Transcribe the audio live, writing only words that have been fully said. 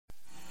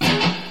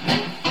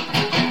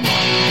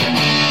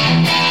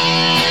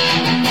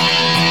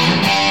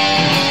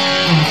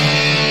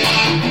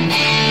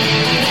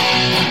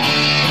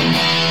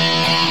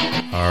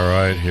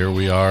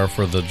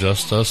for the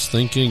Just Us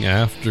Thinking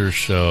After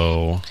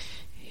Show.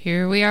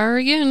 Here we are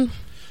again.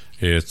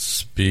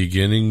 It's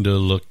beginning to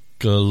look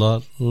a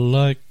lot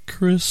like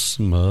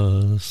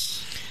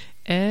Christmas.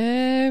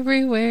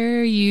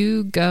 Everywhere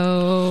you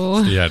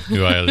go. Yeah,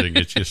 do I have to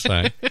get you a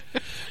sign?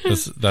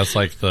 That's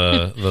like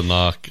the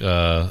knock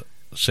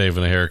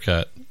shaving a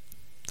haircut.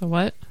 The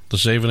what? The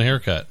shaving a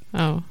haircut.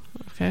 Oh,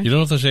 okay. You know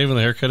what the shaving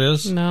a haircut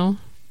is? No.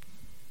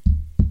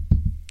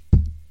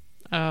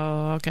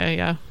 Oh, okay,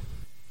 yeah.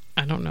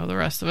 I don't know the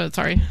rest of it,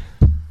 sorry.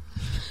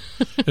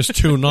 It's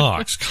two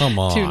knocks. Come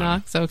on. Two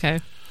knocks,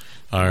 okay.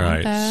 All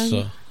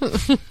right.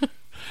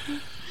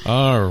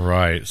 All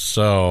right.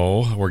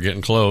 So we're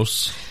getting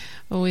close.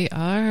 We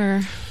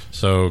are.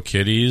 So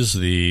kitties,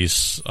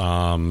 as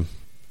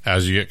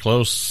you get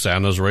close,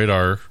 Santa's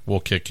radar will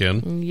kick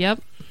in.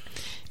 Yep.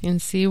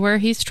 And see where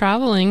he's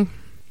traveling.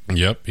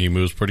 Yep. He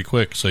moves pretty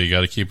quick, so you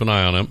got to keep an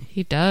eye on him.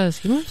 He does.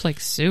 He moves like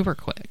super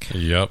quick.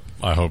 Yep.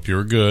 I hope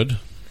you're good.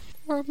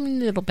 Or a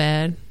little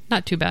bad.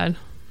 Not too bad.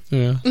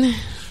 Yeah.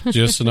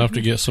 Just enough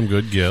to get some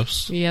good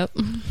gifts. Yep.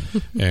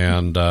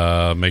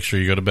 And make sure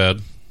you go to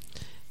bed.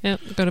 Yep.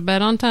 Go to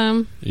bed on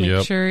time.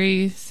 Make sure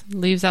he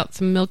leaves out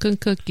some milk and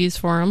cookies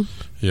for him.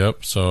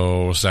 Yep.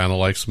 So Santa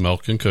likes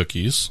milk and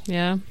cookies.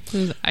 Yeah.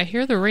 And I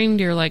hear the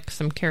reindeer like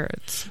some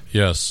carrots.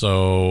 Yes.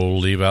 So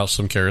leave out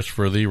some carrots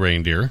for the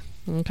reindeer.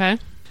 Okay.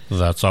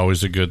 That's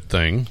always a good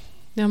thing.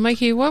 Now,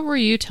 Mikey, what were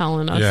you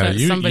telling us? Yeah, that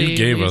somebody you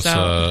gave leaves us.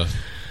 out?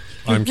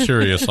 I'm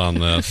curious on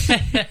this.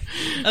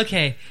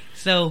 Okay,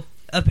 so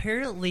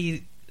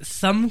apparently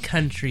some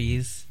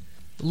countries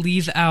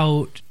leave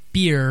out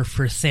beer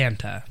for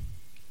Santa.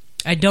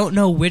 I don't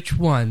know which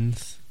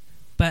ones,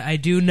 but I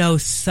do know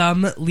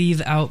some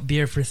leave out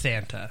beer for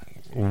Santa.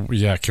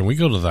 Yeah, can we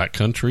go to that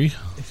country?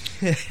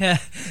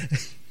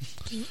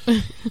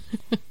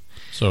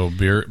 So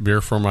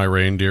beer for my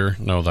reindeer.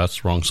 No,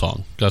 that's the wrong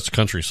song. That's a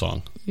country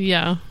song.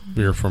 Yeah.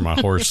 Beer for my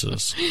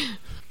horses.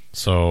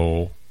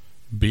 So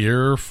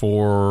beer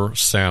for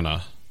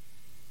Santa.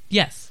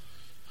 Yes.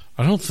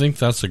 I don't think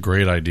that's a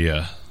great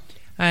idea.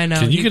 I know.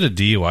 Can you get a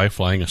DUI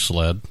flying a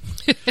sled?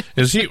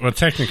 Is he? Well,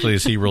 technically,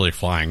 is he really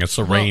flying? It's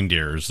the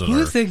reindeers that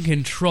who's are in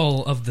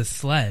control of the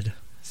sled?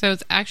 So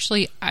it's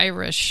actually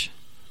Irish.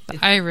 The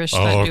Irish.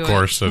 Oh, that do of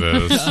course it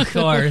is. Of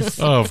course.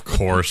 Of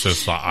course,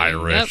 it's the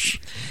Irish.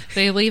 Yep.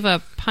 They leave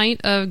a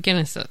pint of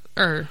Guinness,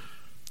 or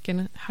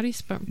Guinness. How do you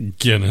spell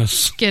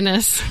Guinness?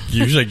 Guinness?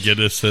 Usually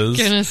Guinnesses.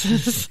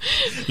 Guinnesses.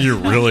 You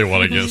really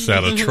want to get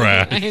Santa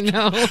trash. I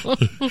know.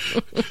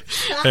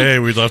 Hey,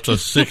 we left a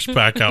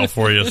 6-pack out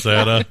for you,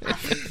 Santa.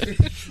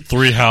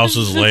 3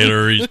 houses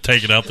later, he's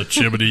taking out the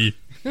chimney.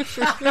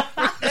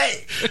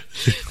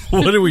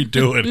 What are we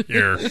doing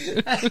here?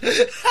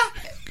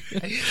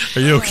 Are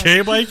you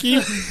okay,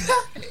 Mikey?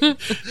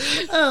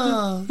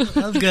 Oh,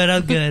 I'm good.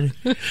 I'm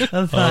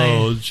fine.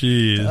 Oh,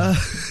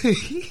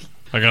 jeez.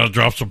 I gotta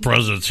drop some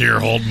presents here.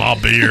 Hold my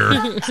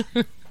beer.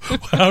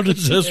 How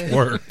does this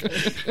work?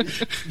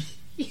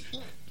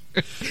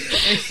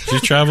 Is he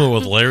traveling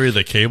with Larry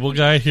the Cable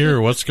Guy here,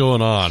 or what's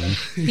going on?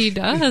 He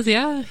does,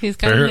 yeah. He's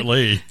got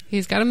Apparently.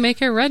 He's got to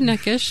make it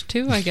redneckish,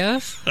 too, I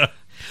guess.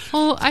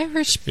 Oh,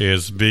 Irish.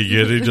 It's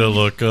beginning to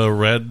look a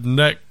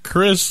redneck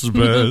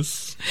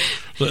Christmas.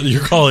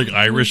 You're calling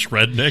Irish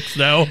rednecks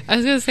now? I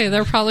was going to say,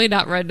 they're probably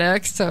not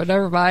rednecks, so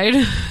never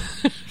mind.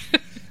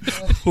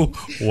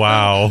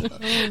 Wow.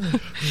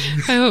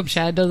 I hope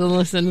Chad doesn't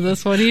listen to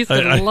this one. He's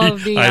going to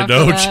love me I after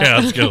know that.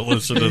 Chad's going to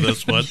listen to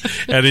this one,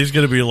 and he's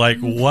going to be like,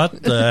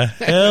 what the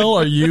hell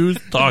are you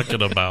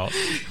talking about?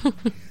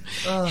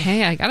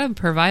 Hey, I got to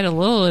provide a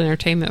little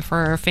entertainment for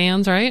our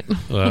fans, right?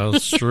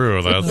 That's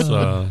true. That's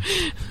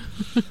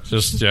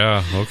just,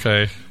 yeah,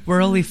 okay.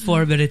 We're only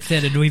 4 minutes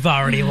in and we've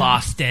already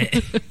lost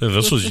it.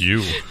 This was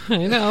you.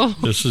 I know.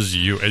 This is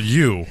you. And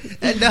you.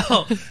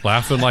 No.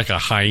 Laughing like a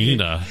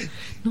hyena.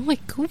 No,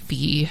 like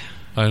Goofy.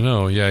 I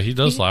know. Yeah, he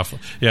does laugh.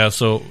 Yeah,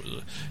 so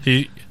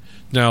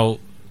now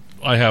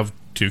I have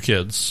 2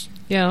 kids.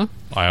 Yeah.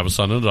 I have a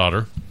son and a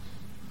daughter.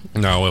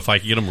 Now, if I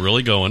can get them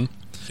really going,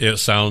 it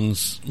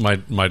sounds,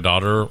 my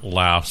daughter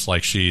laughs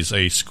like she's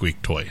a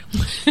squeak toy.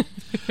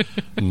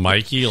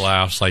 Mikey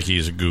laughs like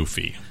he's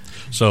Goofy.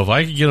 So if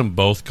I could get them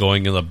both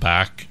going in the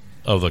back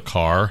of the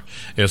car,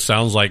 it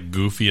sounds like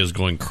Goofy is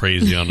going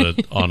crazy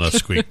on a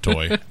squeak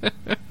toy.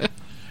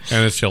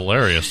 And it's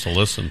hilarious to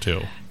listen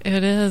to.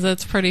 It is.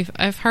 It's pretty.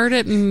 I've heard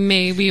it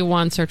maybe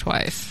once or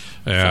twice.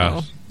 Yeah.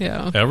 So,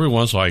 yeah. Every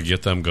once in a while I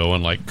get them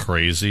going like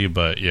crazy,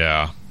 but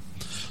yeah.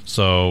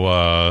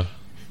 So,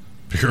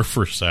 beer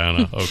for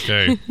Santa.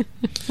 Okay.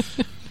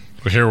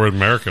 But here in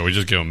America, we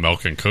just give him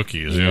milk and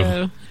cookies. You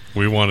know?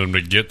 We want him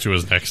to get to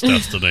his next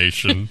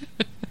destination.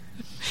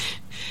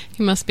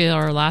 He must be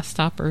our last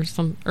stop, or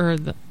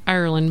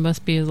Ireland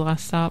must be his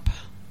last stop.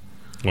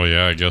 Well,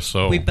 yeah, I guess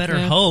so. We better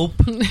hope.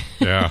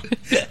 Yeah.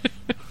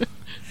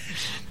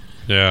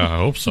 Yeah, I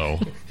hope so.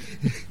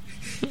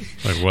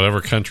 Like, whatever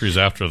countries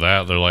after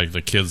that, they're like,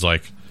 the kid's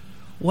like,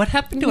 what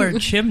happened to our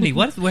chimney?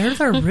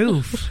 Where's our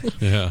roof?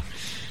 Yeah.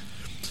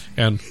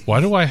 And why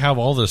do I have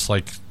all this,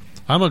 like,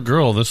 I'm a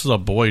girl, this is a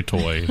boy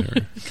toy.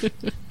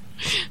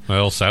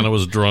 Well, Santa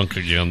was drunk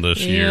again this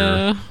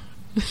year.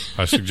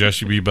 I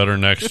suggest you be better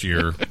next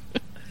year.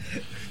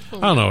 I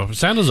don't know.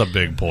 Santa's a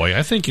big boy.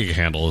 I think he can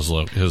handle his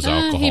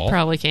alcohol. He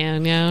probably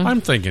can, yeah. I'm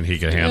thinking he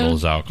can handle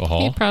his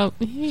alcohol.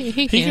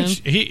 He can.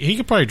 He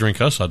could probably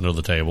drink us under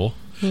the table.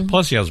 Mm-hmm.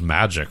 Plus, he has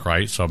magic,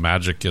 right? So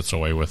magic gets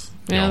away with...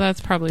 Yeah,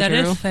 that's probably true.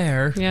 That is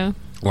fair. Yeah.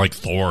 Like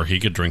Thor, he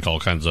could drink all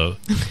kinds of...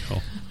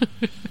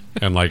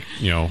 and,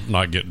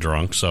 not get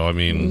drunk. So, I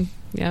mean...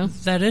 Yeah.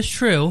 That is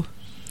true.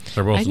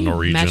 They're both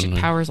Norwegian. Magic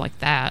powers like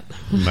that.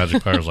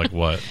 Magic powers like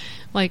what?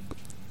 Like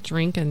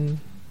drink and,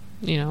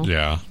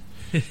 Yeah.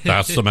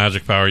 That's the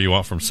magic power you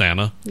want from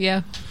Santa?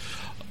 Yeah.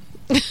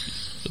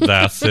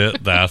 That's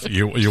it. That's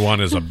you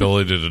want his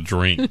ability to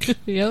drink.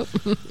 Yep.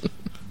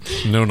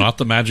 No, not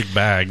the magic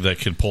bag that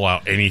can pull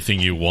out anything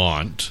you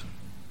want.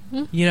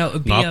 It'd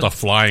be not the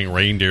flying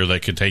reindeer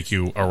that could take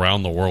you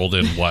around the world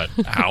in what?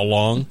 How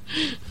long?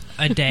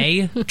 A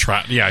day?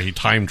 He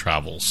time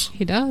travels.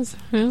 He does.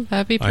 Yeah,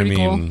 that'd be pretty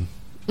cool.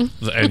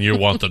 And you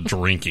want the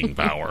drinking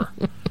power.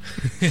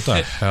 What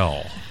the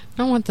hell? I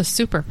don't want the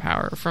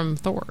superpower from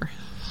Thor.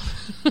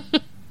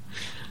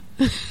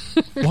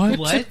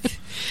 What?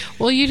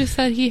 Well, you just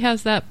said he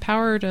has that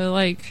power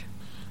to,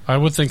 I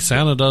would think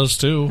Santa does,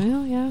 too.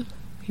 Well, yeah.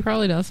 He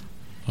probably does.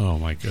 Oh,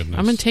 my goodness.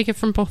 I'm going to take it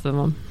from both of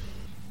them.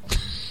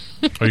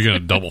 Are you going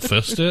to double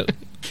fist it?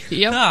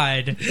 Yep.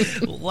 God.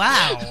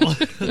 Wow.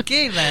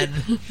 Okay, then.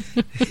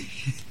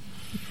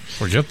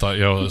 Forget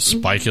that,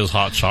 spike his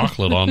hot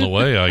chocolate on the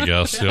way, I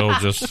guess.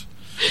 Just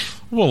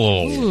a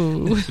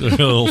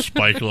little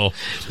spike, a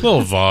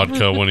little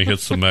vodka when he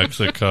hits the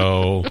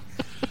Mexico.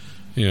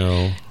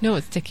 No,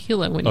 it's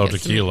tequila when he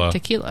gets tequila.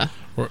 Tequila.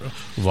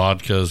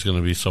 Vodka is going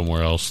to be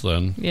somewhere else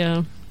then.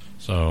 Yeah.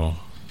 So,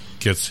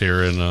 gets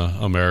here in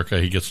America,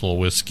 he gets a little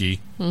whiskey.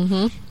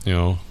 Mm-hmm.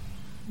 A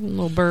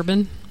little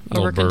bourbon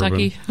over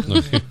Kentucky.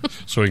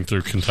 Swing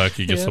through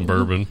Kentucky, get some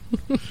bourbon.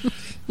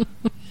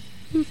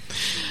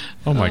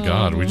 Oh my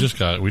God!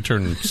 We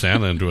turned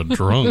Santa into a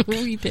drunk.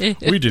 We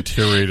did. We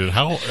deteriorated.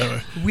 How?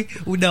 We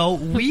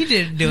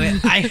didn't do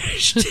it.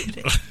 Irish did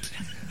it.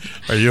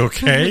 Are you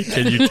okay?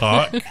 Can you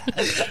talk?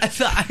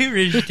 The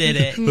Irish did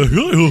it.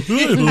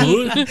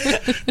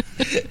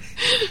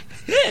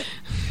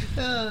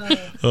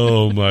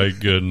 Oh my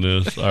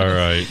goodness! All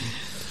right.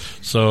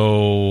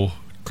 So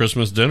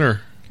Christmas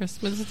dinner.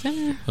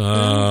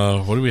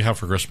 What do we have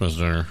for Christmas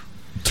dinner?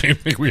 Same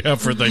thing we have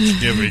for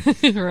Thanksgiving.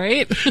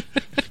 Right?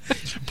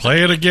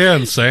 Play it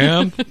again,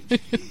 Sam.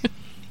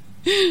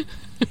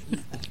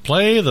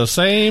 Play the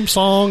same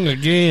song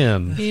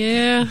again.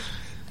 Yeah.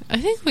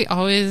 I think we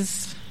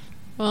always,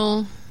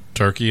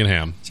 turkey and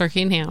ham.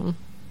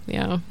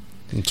 Yeah.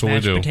 That's what we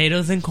do. Mashed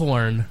potatoes and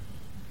corn.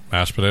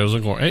 Mashed potatoes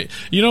and corn. Hey,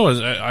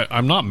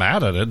 I'm not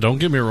mad at it. Don't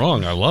get me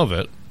wrong. I love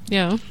it.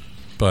 Yeah.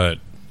 But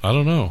I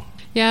don't know.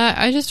 Yeah,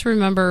 I just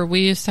remember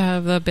we used to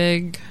have the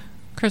big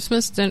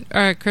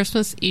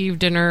Christmas Eve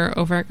dinner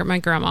over at my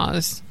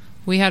grandma's.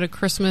 We had a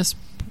Christmas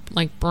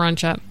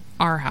brunch at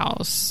our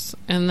house,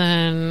 and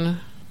then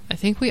I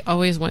think we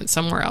always went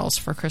somewhere else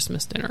for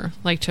Christmas dinner,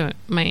 to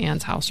my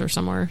aunt's house or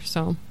somewhere.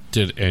 So,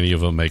 did any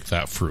of them make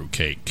that fruit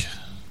cake?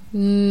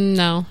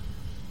 No.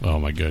 Oh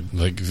my good,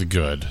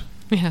 good.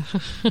 Yeah.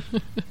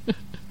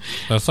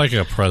 That's like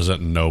a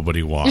present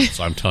nobody wants.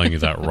 I'm telling you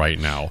that right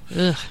now.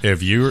 Ugh.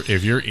 If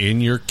you're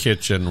in your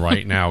kitchen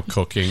right now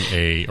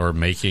cooking or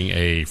making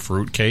a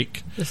fruit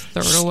cake, just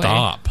throw it away.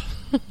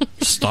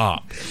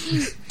 Stop.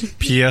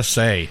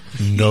 PSA.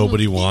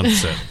 Nobody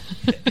wants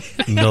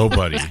it.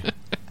 Nobody.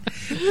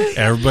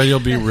 Everybody will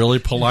be really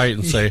polite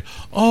and say,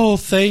 "Oh,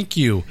 thank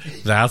you."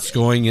 That's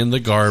going in the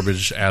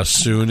garbage as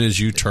soon as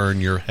you turn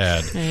your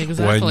head.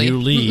 Exactly. When you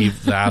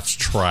leave, that's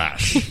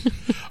trash.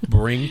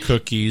 Bring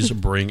cookies,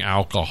 bring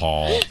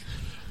alcohol.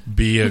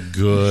 Be a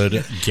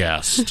good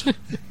guest.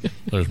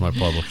 There's my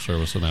public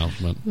service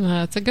announcement.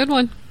 That's a good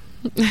one.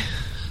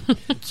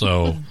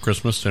 So,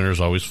 Christmas dinner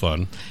is always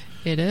fun.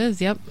 It is,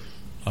 yep.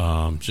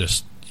 You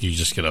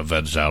just get a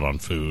vegged out on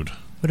food.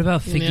 What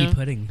about figgy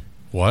pudding?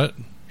 What?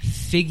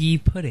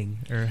 Figgy pudding,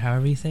 or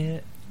however you say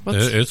it.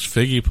 It's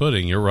figgy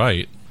pudding. You're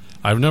right.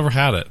 I've never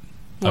had it.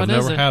 I've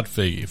never had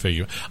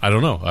figgy. I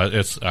don't know.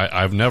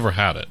 I've never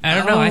had it. I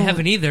don't know. I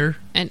haven't either.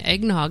 And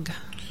eggnog.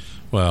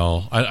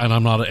 Well,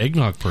 I'm not an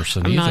eggnog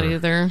person either. I'm not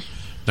either.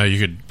 Now, you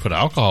could put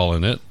alcohol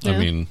in it. Yeah. I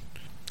mean...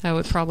 That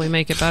would probably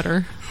make it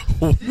better.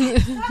 I'm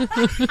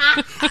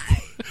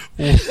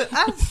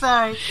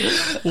sorry.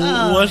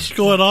 What's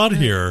going on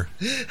here?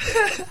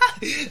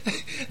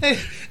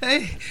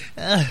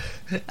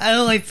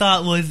 All I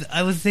thought was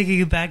I was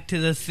thinking back to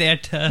the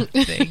Santa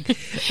thing.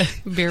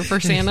 Beer for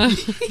Santa.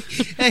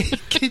 I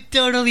could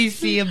totally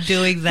see him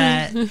doing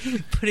that,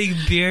 putting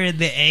beer in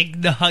the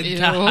eggnog Ew.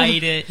 to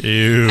hide it.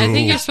 Ew. I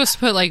think you're supposed to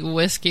put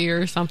whiskey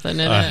or something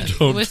in it.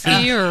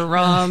 Whiskey or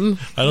rum.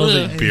 I don't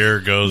think beer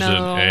goes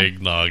No. in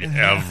eggnog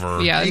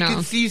ever. Yeah, I no.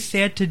 can see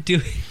Santa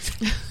doing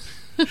it.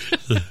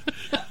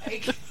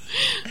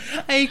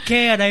 I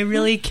can. I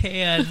really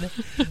can.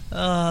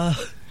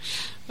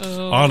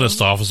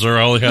 Honest, officer,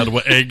 I only had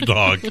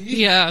eggnog.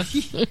 Yeah.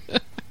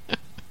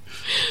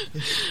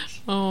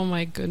 Oh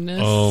my goodness.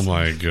 Oh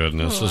my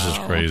goodness. This is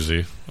Wow.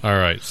 crazy. All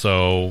right.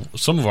 So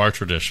some of our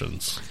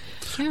traditions.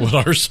 Yeah.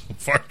 What are some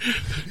of our...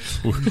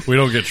 We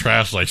don't get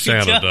trashed like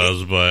Santa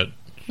does, but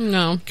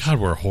No. God,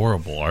 we're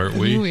horrible, aren't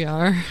we? We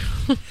are.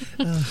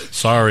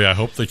 Sorry, I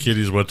hope the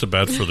kiddies went to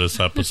bed for this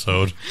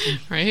episode.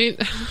 Right?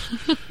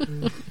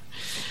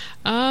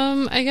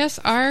 I guess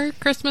our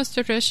Christmas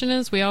tradition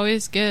is we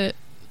always get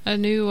a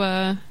new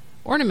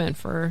ornament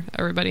for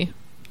everybody.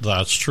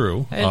 That's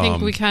true. I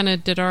think we kind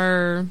of did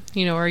our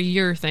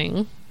year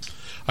thing.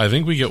 I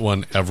think we get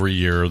one every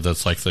year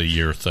that's like the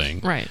year thing.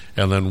 Right.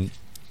 And then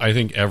I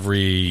think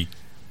we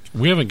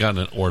haven't gotten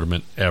an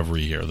ornament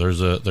every year. There's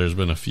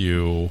been a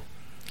few.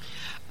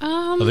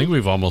 I think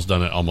we've almost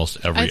done it almost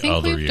every I think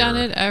other year. we've done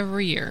it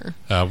every year.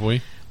 Have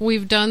we?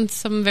 We've done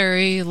some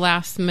very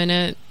last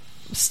minute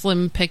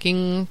slim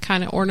picking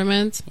kind of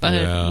ornaments, but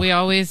Yeah. we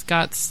always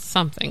got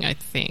something, I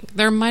think.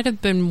 There might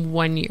have been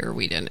one year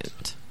we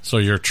didn't. So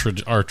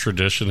our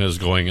tradition is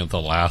going at the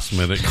last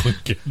minute going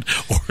to get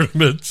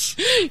ornaments.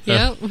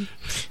 Yep.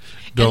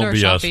 Don't our be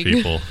shopping. us,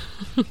 people.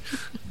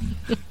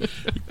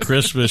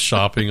 Christmas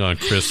shopping on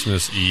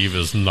Christmas Eve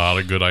is not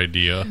a good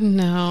idea.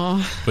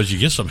 No. But you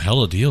get some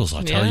hella deals,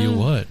 I'll tell you Yeah.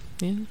 what.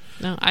 Yeah.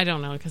 No, I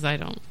don't know because I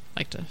don't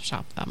like to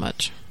shop that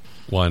much.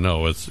 Well, I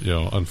know it's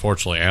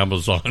unfortunately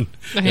Amazon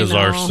I is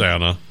our know.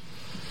 Santa.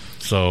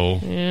 So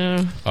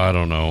Yeah. I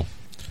don't know.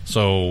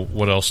 So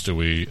what else do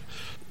we?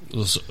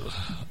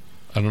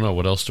 I don't know.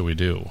 What else do we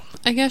do?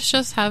 I guess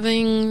just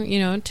having,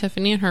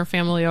 Tiffany and her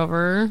family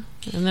over,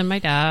 and then my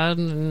dad,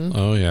 and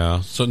Oh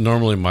yeah. So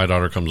normally my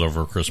daughter comes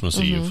over Christmas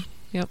Eve.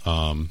 yep.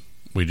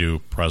 We do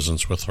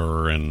presents with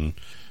her and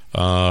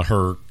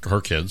her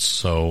kids.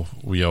 So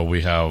we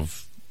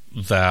have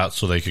that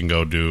so they can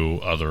go do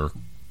other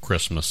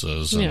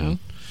Christmases and Yeah.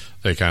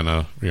 they kind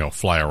of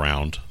fly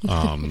around.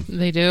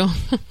 They do.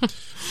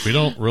 We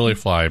don't really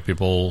fly.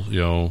 People,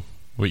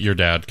 your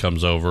dad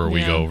comes over,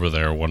 we Yeah. go over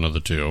there, one of the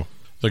two.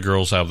 The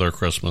girls have their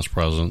Christmas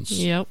presents.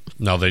 Yep.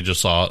 Now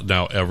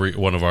every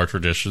one of our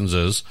traditions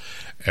is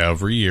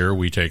every year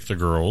we take the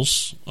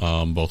girls,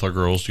 both our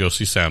girls, to go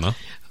see Santa.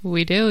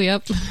 We do,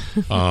 yep.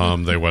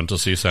 They went to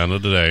see Santa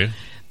today.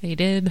 They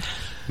did.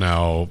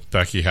 Now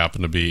Becky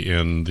happened to be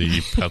in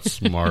the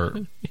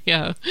PetSmart.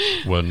 Yeah.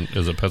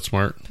 Is it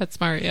PetSmart?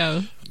 PetSmart,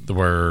 yeah.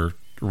 Where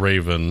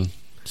Raven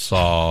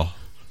saw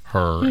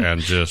her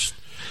and just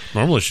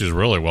normally she's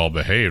really well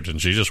behaved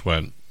and she just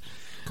went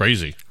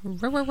crazy.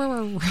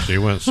 She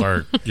went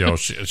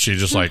she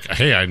just like,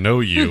 hey, I know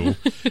you,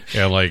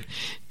 and like,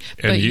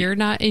 and but you're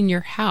not in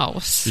your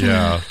house.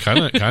 yeah, kind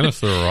of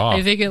threw her off.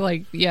 I think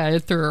it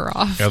threw her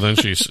off. And then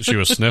she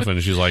was sniffing.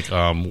 And she's like,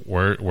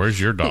 where's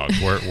your dog?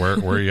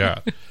 Where you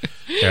at?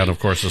 And of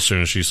course, as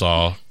soon as she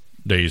saw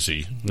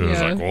Daisy, it was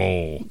Yeah. like,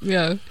 whoa.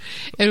 Yeah.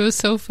 It was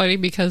so funny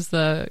because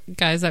the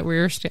guys that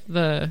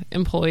the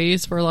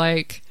employees were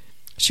like,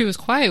 she was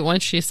quiet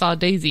once she saw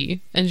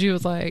Daisy, and she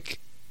was like,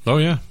 Oh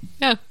yeah,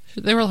 yeah.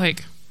 They were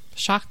like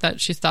shocked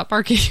that she stopped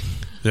barking.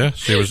 yeah.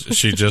 She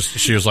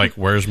was like,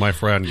 where's my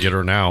friend? Get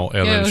her now.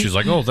 And Yeah. then she's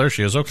like, oh, there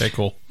she is. Okay,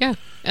 cool. Yeah.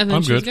 And then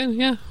I'm she was good. good.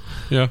 Yeah.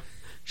 Yeah.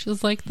 She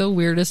was like the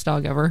weirdest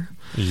dog ever.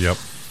 Yep.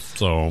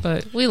 So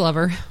But we love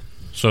her.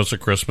 it's a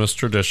Christmas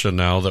tradition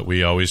now that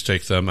we always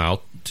take them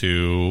out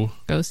to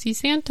Go see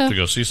Santa.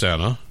 go see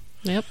Santa.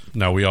 Yep.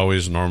 Now we've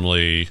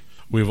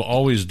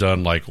always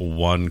done like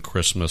one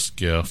Christmas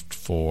gift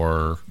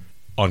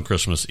on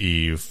Christmas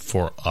Eve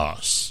for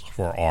us,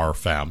 for our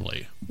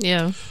family.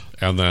 Yeah.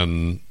 And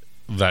then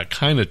that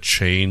kind of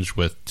changed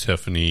with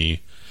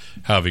Tiffany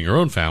having her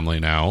own family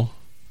now.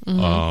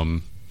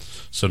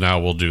 So now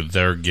we'll do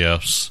their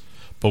gifts,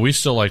 but we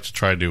still like to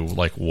try to do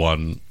like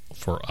one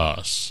for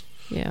us.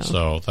 Yeah.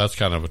 So that's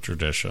kind of a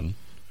tradition.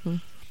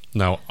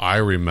 Now I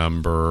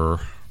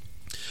remember,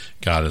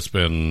 God, I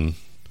don't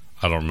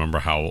remember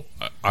how,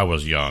 I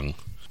was young.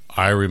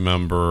 I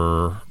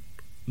remember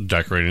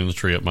decorating the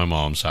tree at my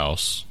mom's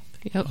house.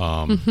 Yep.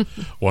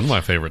 One of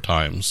my favorite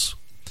times.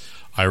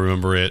 I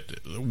remember it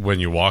when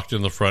you walked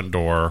in the front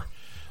door,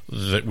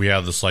 that we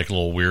had this like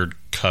little weird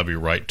cubby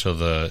right to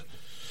the,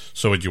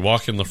 so when you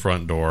walk in the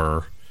front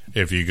door,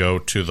 if you go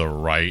to the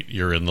right,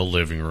 you're in the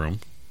living room.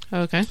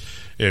 Okay.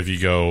 If you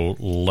go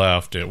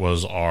left, it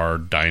was our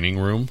dining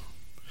room.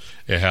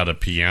 It had a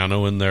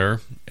piano in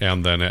there,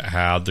 and then it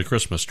had the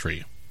Christmas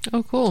tree.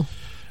 Oh, cool.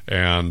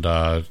 And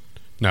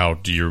now,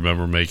 do you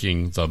remember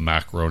making the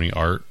macaroni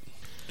art?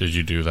 Did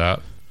you do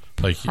that?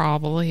 Like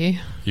Probably.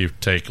 you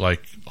take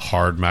like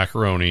hard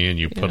macaroni and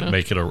you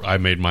make it I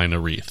made mine a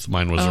wreath.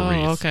 Mine was a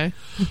wreath. Okay.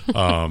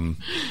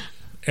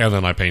 And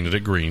then I painted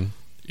it green.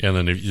 And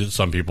then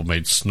some people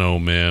made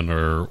snowmen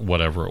or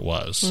whatever it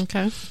was.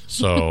 Okay.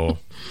 So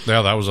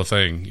yeah, that was a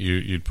thing.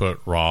 You'd put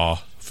raw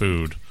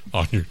food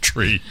on your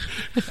tree.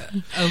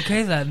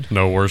 Okay, then.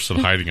 No worse than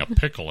hiding a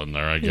pickle in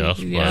there, I guess.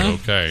 Yeah. But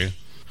okay,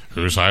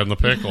 who's hiding the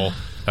pickle?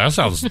 That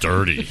sounds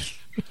dirty.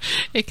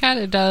 It kind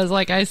of does.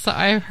 Like I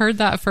heard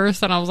that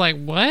first, and I was like,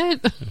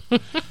 "What?"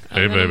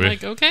 Hey, baby. I'm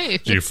like, okay.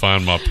 Do you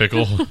find my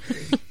pickle?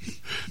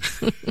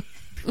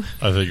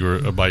 I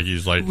think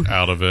Mikey's like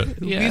out of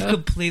it. Yeah. We've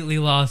completely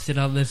lost it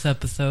on this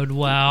episode.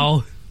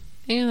 Wow.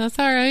 Yeah, that's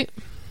all right.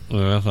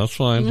 Yeah, that's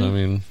fine. I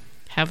mean,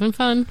 Having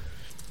fun.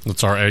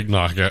 it's our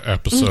eggnog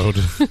episode.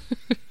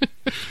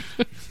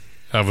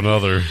 Have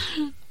another.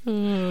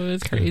 Oh,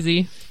 it's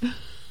crazy.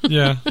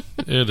 Yeah,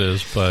 it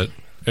is, but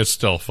it's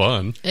still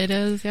fun. It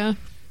is, yeah.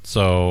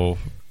 So,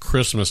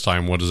 Christmas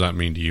time, what does that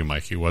mean to you,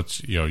 Mikey?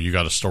 You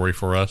got a story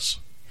for us?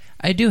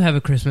 I do have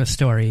a Christmas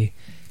story.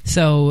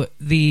 So,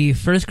 the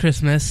first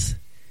Christmas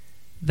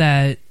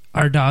that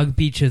our dog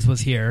Beaches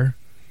was here,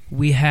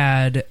 we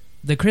had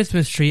the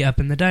Christmas tree up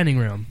in the dining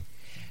room.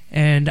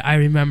 And I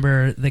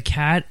remember the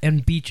cat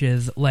and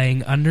Beaches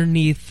laying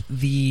underneath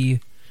the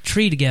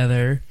tree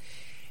together.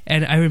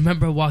 And I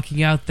remember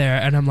walking out there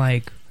and I'm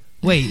like,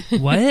 wait,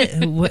 what?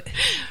 What?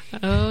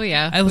 Oh,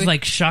 yeah. I was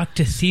like shocked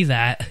to see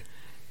that.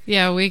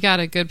 Yeah, we got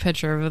a good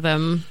picture of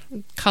them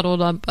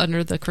cuddled up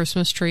under the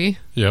Christmas tree.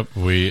 Yep.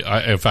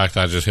 In fact,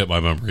 that just hit my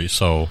memory.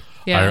 So,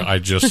 Yeah. I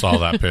just saw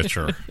that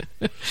picture.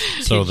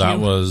 So that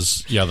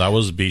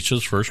was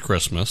Beach's first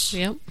Christmas.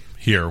 Yep.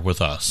 Here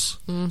with us.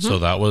 Mm-hmm. So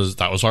that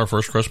was our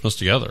first Christmas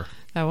together.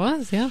 That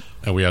was, yeah.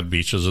 And we had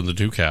Beaches and the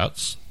two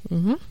cats.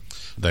 Mm-hmm.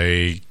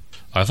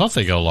 I thought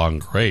they got along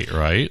great,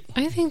 right?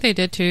 I think they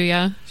did too,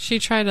 yeah. She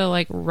tried to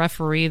like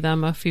referee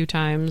them a few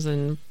times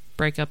and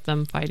break up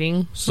them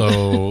fighting.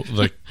 So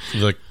the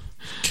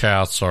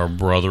cats are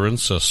brother and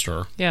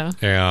sister. Yeah.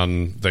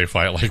 And they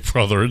fight like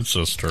brother and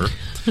sister.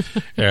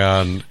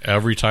 And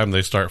every time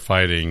they start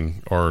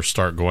fighting or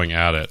start going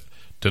at it,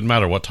 didn't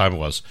matter what time it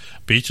was,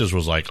 Beaches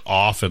was like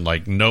off and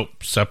like,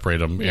 nope, separate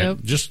them. Yep.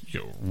 And just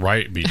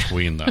right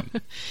between them.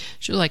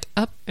 She was like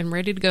up and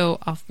ready to go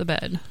off the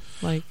bed.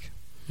 Like,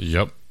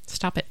 Yep.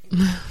 stop it.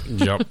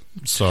 Yep.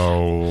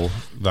 So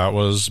that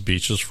was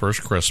Beach's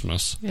first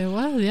Christmas. It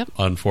was, yep.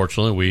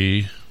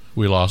 Unfortunately,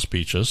 we lost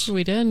Beaches.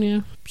 We did,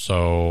 yeah.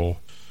 So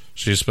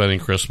she's spending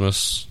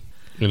Christmas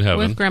in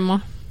heaven. With Grandma.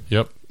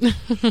 Yep.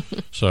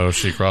 So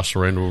she crossed the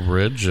Rainbow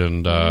Bridge,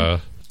 and I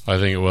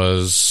think it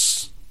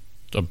was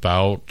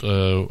about.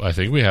 I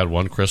think we had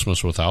one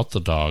Christmas without a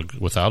dog,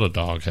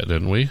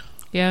 didn't we?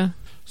 Yeah.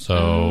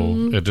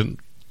 So it didn't.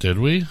 Did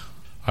we?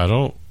 I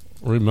don't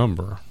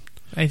remember.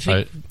 I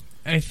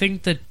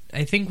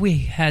think we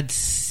had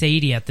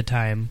Sadie at the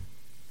time.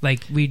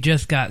 Like, we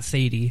just got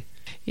Sadie.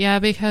 Yeah,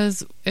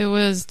 because it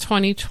was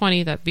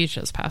 2020 that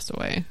Beaches passed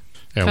away.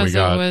 And Because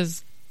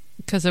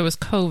it was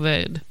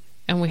COVID,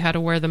 and we had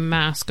to wear the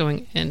mask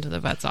going into the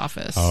vet's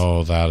office.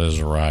 Oh, that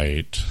is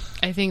right.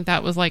 I think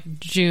that was like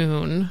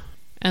June,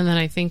 and then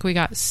I think we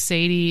got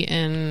Sadie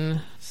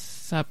in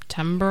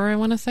September, I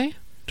want to say.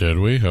 Did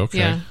we? Okay.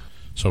 Yeah.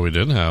 So we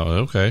didn't have.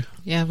 Okay.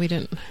 Yeah, we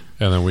didn't.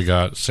 And then we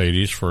got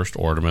Sadie's first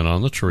ornament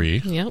on the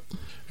tree. Yep.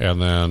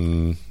 And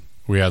then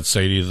we had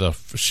Sadie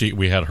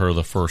we had her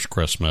the first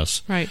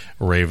Christmas. Right.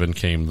 Raven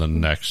came the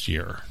next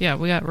year. Yeah,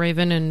 we got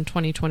Raven in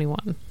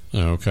 2021.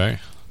 Okay.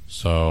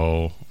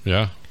 So,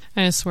 yeah.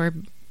 I swear,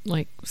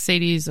 like,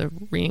 Sadie's a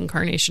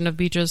reincarnation of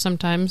Beaches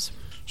sometimes.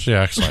 She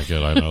acts like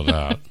it, I know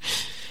that.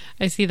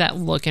 I see that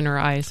look in her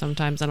eyes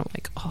sometimes, and I'm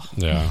like, oh.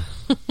 Yeah.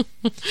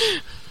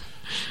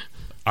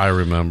 I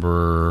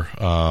remember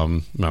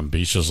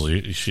Beaches,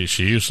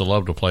 she used to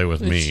love to play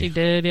with me. She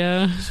did,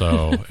 yeah.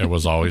 So it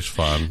was always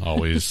fun,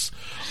 always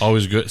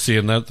good. See,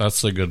 and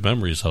that's the good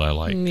memories that I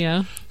like.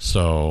 Yeah.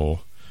 So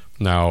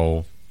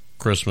now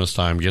Christmas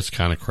time gets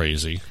kind of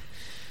crazy.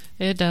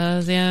 It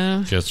does,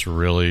 yeah. Gets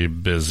really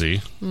busy.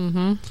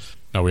 Mm-hmm.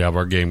 Now we have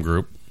our game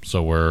group,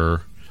 so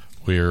we're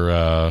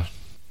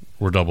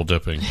double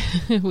dipping.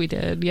 We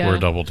did, yeah. We're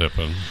double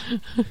dipping.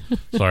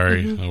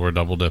 Sorry, we're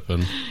double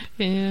dipping.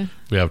 Yeah.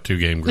 We have two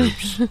game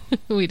groups.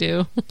 We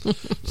do.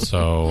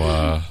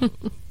 So,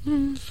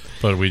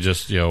 but we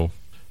just, a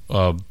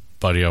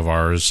buddy of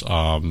ours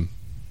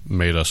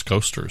made us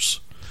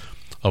coasters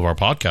of our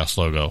podcast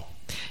logo.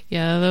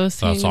 Yeah, those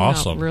things That's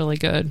awesome. out really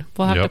good.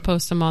 We'll have to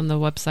post them on the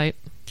website.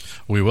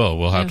 We will.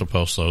 We'll have to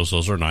post those.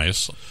 Those are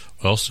nice.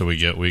 What else do we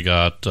get? We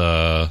got,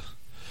 the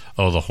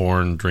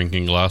horn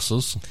drinking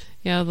glasses.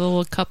 Yeah, the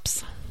little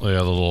cups. Yeah,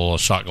 the little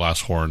shot glass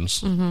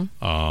horns.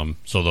 Mm-hmm.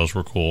 So those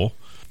were cool.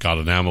 Got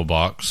an ammo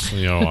box.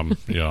 I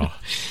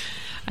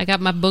got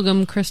my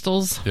boogum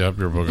crystals. Yep,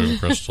 your boogum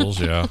crystals.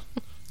 Yeah,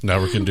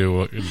 never can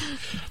do.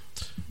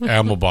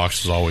 Ammo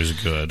box is always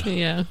good.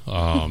 Yeah.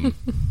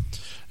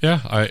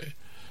 Yeah.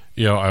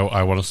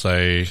 I want to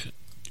say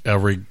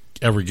every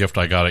gift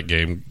I got at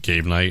game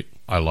night,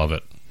 I love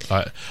it.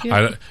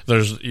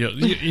 Everybody's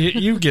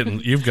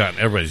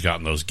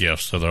gotten those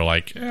gifts, so they're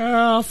like,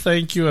 oh,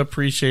 thank you,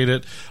 appreciate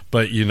it,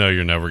 but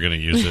you're never going to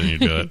use it, and you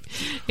do it.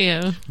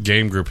 Yeah.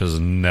 Game group has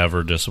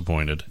never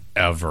disappointed,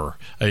 ever.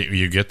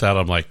 You get that,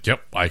 I'm like,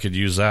 yep, I could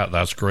use that.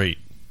 That's great.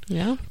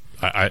 Yeah.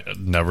 I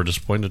never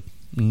disappointed.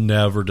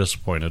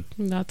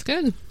 That's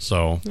good.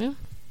 So, yeah.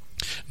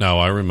 Now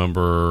I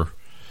remember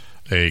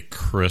a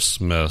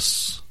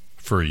Christmas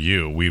for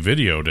you. We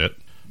videoed it.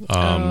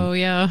 Oh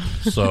yeah.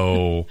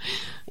 So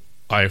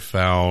I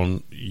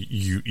found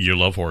you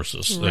love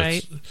horses.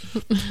 Right.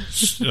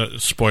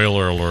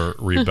 Spoiler alert,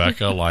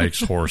 Rebecca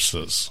likes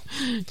horses.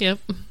 Yep.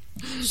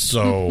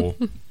 So,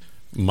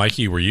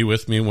 Mikey, were you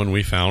with me when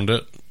we found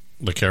it?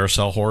 The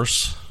carousel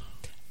horse?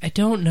 I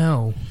don't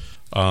know.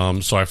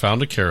 So I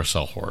found a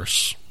carousel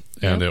horse,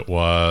 and it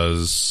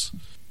was,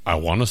 I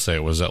want to say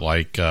it was at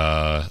like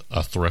a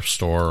thrift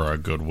store or a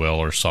Goodwill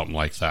or something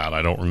like that.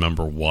 I don't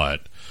remember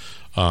what,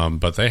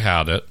 but they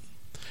had it,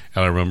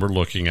 and I remember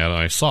looking at it,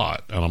 and I saw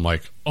it, and I'm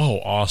like, oh,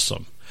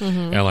 awesome.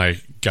 And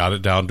I got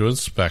it down to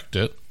inspect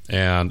it,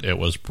 and it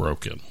was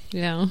broken.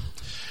 Yeah.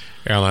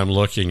 And I'm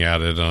looking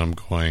at it, and I'm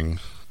going,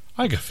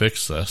 I could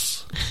fix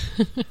this.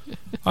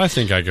 I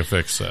think I could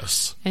fix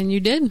this. And you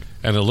did.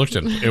 And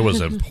it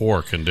was in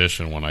poor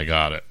condition when I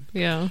got it.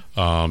 Yeah.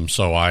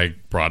 So I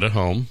brought it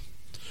home,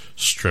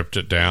 stripped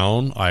it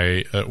down.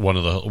 One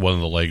of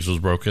the legs was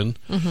broken,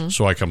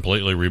 so I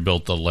completely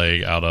rebuilt the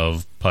leg out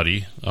of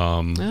putty.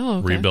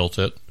 Rebuilt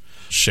it,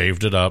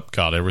 shaved it up,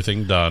 got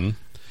everything done,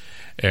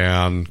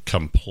 and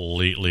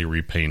completely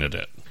repainted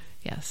it.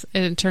 Yes,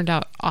 it turned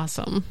out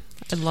awesome.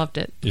 I loved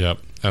it. Yep,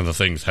 and the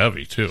thing's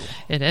heavy too.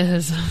 It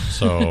is.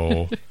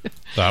 So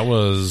that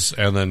was,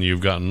 and then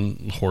you've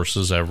gotten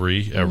horses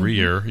every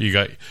year.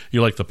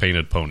 You like the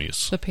painted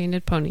ponies. The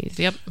painted ponies.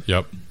 Yep.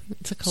 Yep.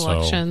 It's a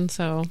collection.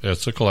 So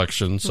it's a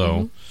collection.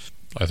 So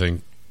I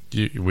think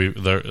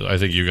I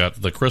think you got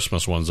the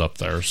Christmas ones up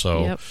there.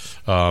 So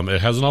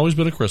it hasn't always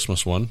been a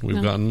Christmas one.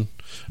 We've gotten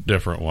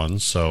different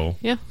ones. So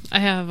yeah, I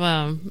have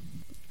a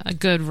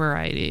good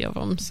variety of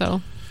them.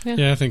 So.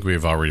 Yeah, I think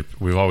we've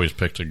always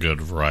picked a good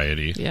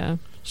variety. Yeah.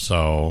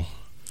 So,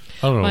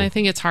 I don't know. Well, I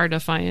think it's hard to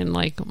find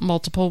like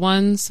multiple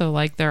ones, so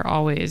like they're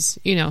always,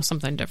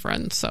 something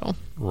different, so.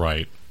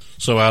 Right.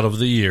 So out of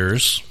the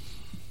years,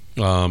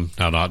 now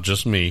not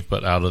just me,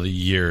 but out of the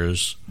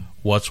years,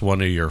 what's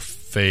one of your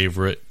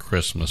favorite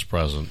Christmas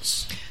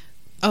presents?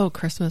 Oh,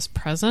 Christmas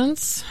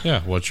presents?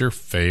 Yeah, what's your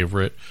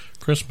favorite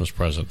Christmas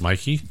present?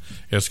 Mikey,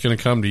 it's going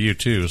to come to you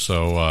too,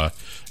 so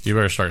you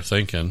better start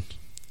thinking.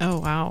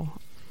 Oh, wow.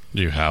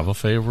 Do you have a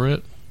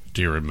favorite?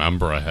 Do you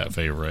remember a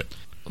favorite?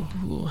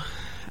 Ooh,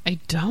 I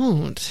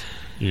don't.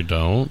 You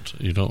don't?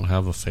 You don't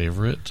have a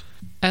favorite?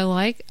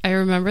 I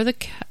remember the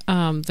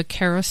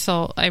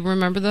carousel. I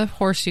remember the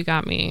horse you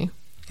got me.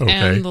 Okay.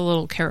 And the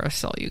little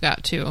carousel you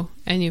got too.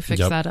 And you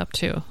fixed that up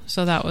too.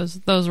 So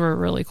those were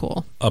really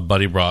cool. A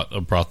buddy brought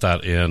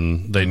that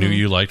in. They knew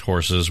you liked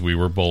horses. We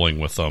were bowling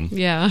with them.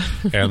 Yeah.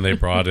 And they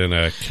brought in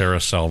a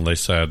carousel and they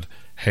said,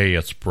 hey,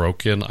 it's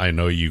broken. I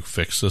know you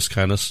fix this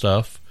kind of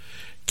stuff.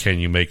 Can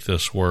you make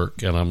this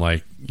work? And I'm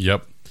like,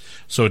 yep.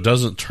 So it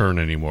doesn't turn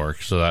anymore.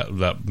 So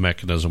that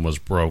mechanism was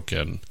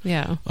broken.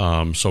 Yeah.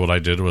 So what I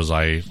did was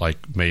I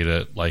made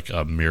it like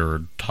a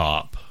mirrored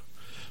top.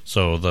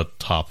 So the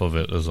top of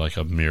it is like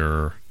a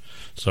mirror.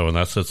 So when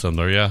that sits in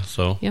there, yeah.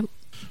 So yep.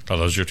 Are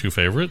those your two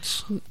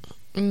favorites?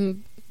 Yeah.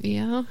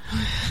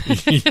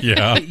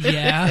 Yeah.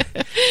 Yeah.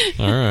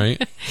 All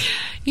right.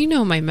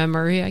 My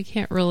memory. I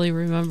can't really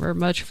remember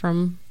much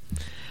from.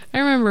 I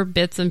remember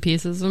bits and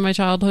pieces of my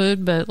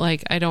childhood, but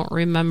I don't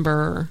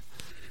remember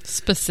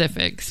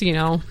specifics,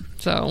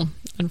 So,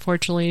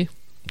 unfortunately,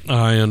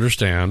 I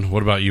understand.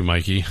 What about you,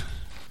 Mikey?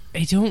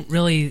 I can't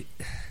really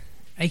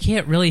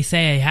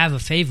say I have a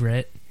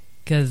favorite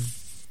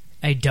because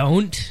I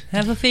don't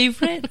have a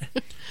favorite.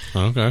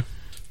 Okay.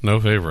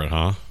 No favorite,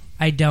 huh?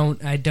 I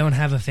don't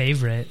have a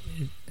favorite.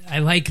 I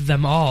like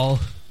them all.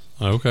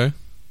 Okay.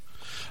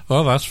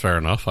 Well, that's fair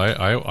enough.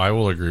 I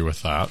will agree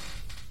with that.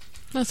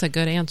 That's a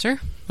good answer.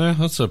 Yeah,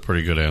 that's a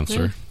pretty good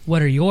answer. Yeah.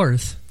 What are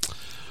yours?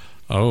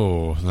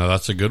 Oh, now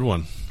that's a good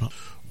one.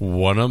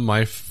 One of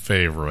my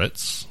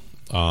favorites,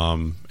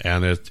 and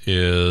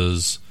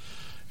it's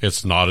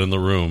not in the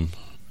room.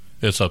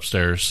 It's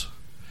upstairs.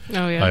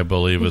 Oh, yeah. I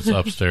believe it's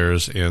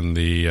upstairs in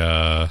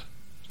the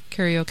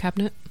curio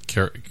cabinet.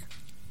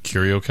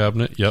 Curio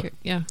cabinet? Yep.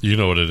 Yeah. You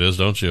know what it is,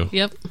 don't you?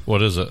 Yep.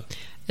 What is it?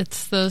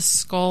 It's the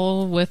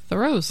skull with the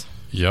rose.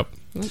 Yep.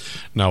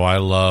 Now, I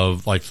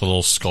love the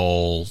little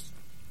skull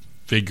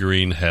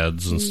figurine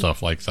heads and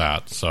stuff like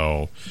that.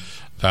 So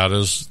that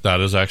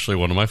is actually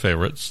one of my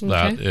favorites. Okay.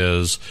 That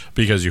is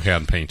because you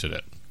hand painted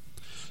it.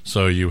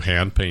 So you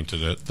hand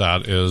painted it.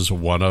 That is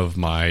one of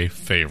my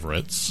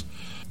favorites.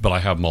 But I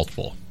have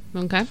multiple.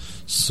 Okay.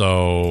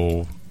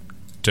 So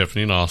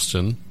Tiffany and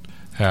Austin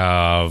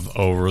have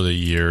over the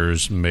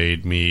years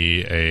made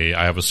me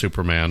I have a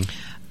Superman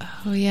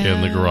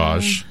in the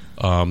garage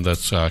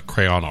that's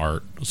crayon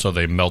art. So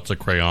they melt the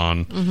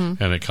crayon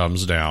and it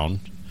comes down.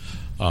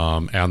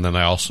 And then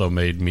I also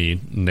made me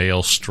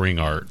nail string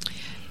art.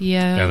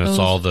 Yeah. And it's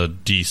all the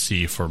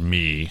DC for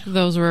me.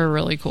 Those were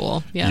really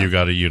cool. Yeah. You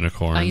got a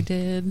unicorn. I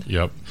did.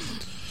 Yep.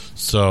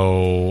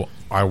 So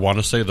I want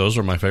to say those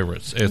are my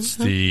favorites. It's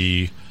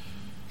the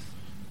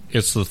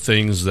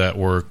things that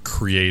were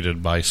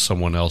created by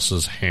someone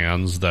else's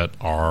hands that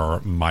are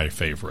my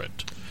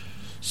favorite.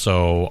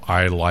 So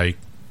I like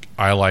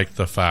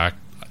the fact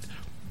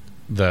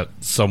that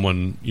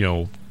someone,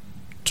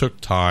 took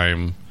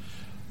time,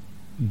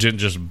 didn't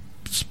just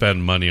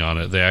spend money on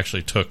it. They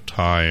actually took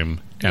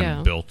time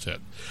and built it.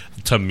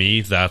 To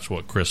me, that's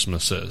what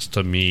Christmas is.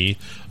 To me,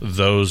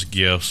 those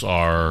gifts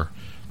are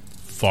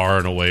far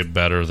and away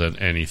better than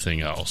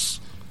anything else.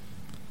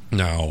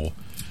 Now,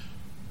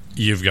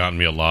 you've gotten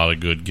me a lot of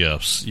good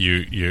gifts.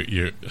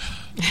 You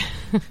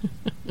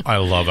I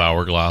love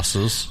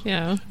hourglasses.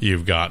 Yeah.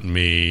 You've gotten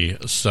me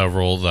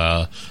several.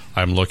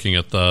 I'm looking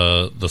at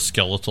the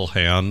skeletal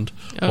hand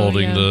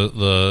holding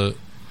the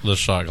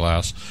shot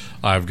glass.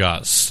 I've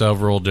got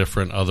several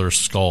different other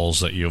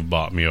skulls that you've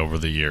bought me over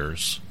the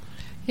years.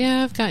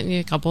 Yeah, I've gotten you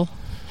a couple.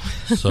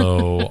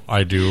 So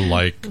I do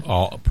like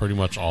pretty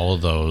much all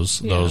of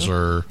those. Yeah. Those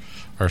are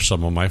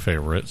some of my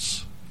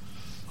favorites.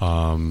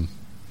 I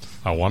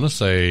want to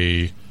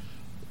say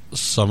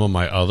some of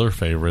my other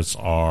favorites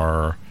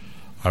are,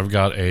 I've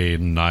got a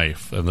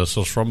knife, and this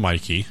is from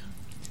Mikey.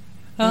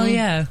 Oh,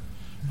 yeah.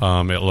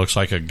 It looks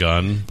like a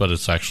gun, but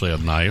it's actually a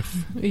knife.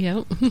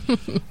 Yep.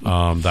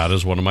 That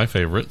is one of my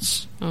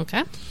favorites.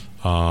 Okay.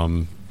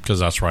 Because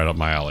that's right up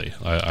my alley.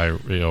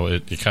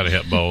 It kind of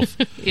hit both.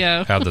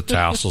 Yeah. Had the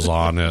tassels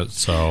on it,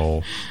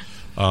 so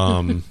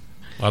I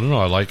don't know.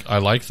 I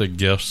like the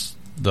gifts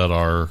that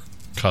are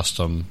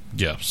custom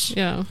gifts.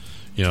 Yeah.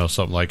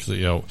 Something like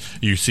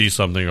you see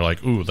something, you're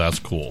like, ooh, that's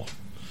cool.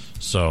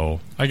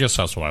 So I guess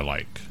that's what I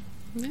like.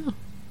 Yeah.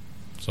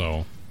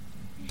 So.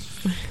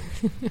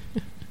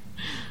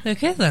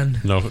 Okay,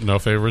 then. No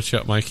favorites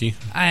yet, Mikey?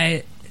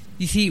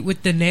 You see,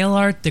 with the nail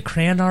art, the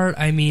crayon art,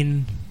 I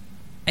mean,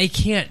 I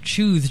can't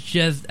choose.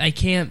 I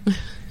can't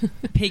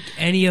pick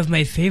any of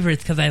my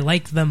favorites because I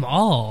like them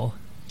all.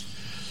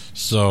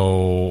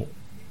 So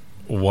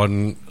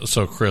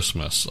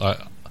Christmas,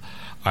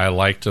 I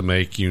like to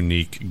make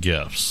unique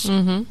gifts.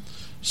 Mm-hmm.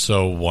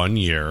 So one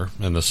year,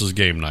 and this is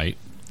game night,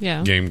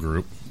 game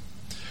group,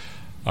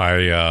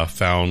 I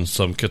found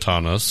some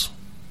katanas.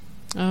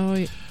 Oh,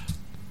 yeah.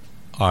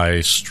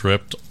 I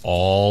stripped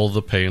all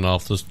the paint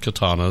off the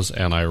katanas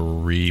and I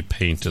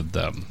repainted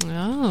them.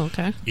 Oh,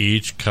 okay.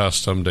 Each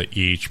custom to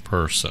each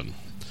person.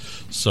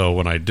 So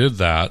when I did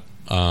that,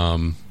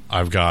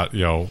 I've got,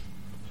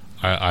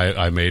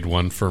 I made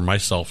one for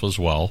myself as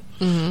well.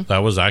 Mm-hmm. That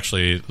was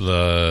actually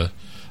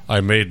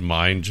I made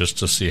mine just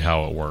to see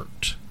how it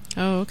worked.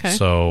 Oh, okay.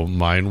 So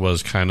mine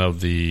was kind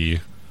of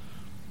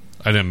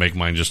I didn't make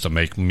mine just to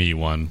make me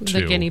one,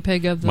 too. The guinea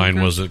pig of the Mine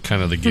group? was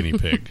kind of the guinea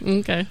pig.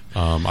 Okay.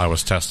 I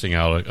was testing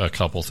out a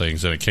couple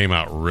things, and it came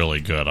out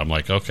really good. I'm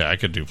like, okay, I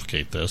could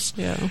duplicate this.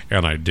 Yeah.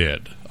 And I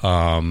did.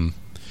 And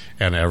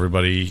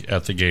everybody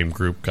at the game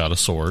group got a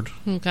sword.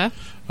 Okay.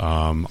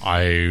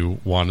 I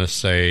want to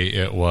say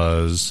it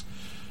was...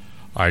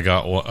 I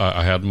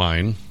had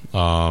mine.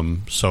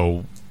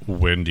 So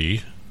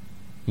Wendy,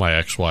 my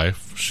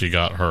ex-wife, she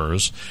got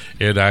hers.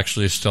 It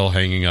actually is still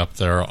hanging up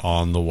there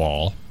on the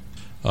wall.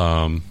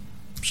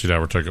 She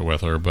never took it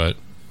with her, but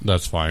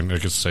that's fine.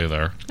 It could stay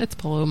there. It's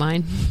below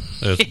mine.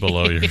 It's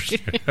below yours.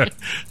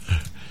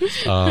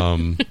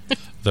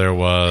 There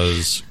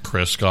was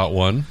Chris got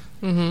one.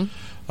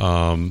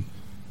 Mm-hmm.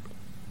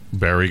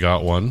 Barry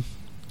got one.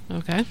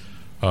 Okay.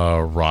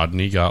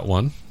 Rodney got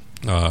one.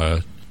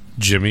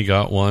 Jimmy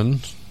got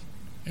one.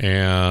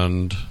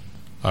 And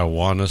I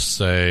want to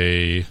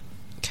say...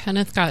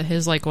 Kenneth got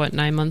his,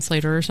 9 months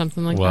later or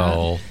something like that?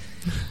 Well...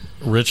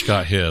 Rich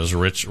got his.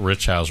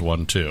 Rich has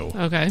one too.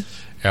 Okay.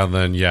 And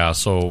then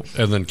and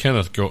then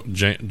Kenneth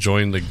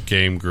joined the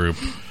game group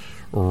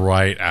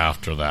right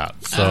after that.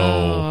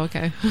 So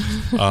okay.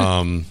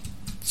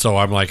 So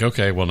I'm like,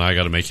 okay, well now I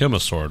got to make him a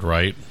sword,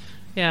 right?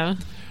 Yeah.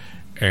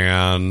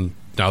 And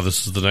now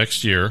this is the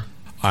next year.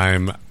 I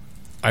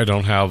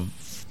don't have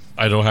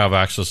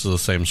access to the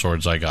same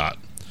swords I got,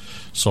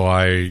 so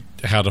I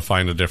had to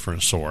find a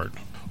different sword.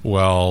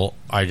 Well,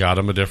 I got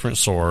him a different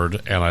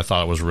sword, and I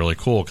thought it was really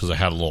cool because it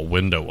had a little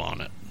window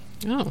on it.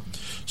 Oh.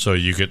 So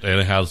and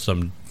it had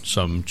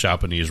some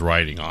Japanese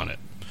writing on it.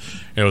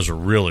 It was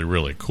really,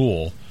 really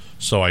cool.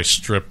 So I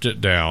stripped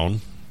it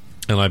down,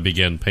 and I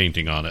began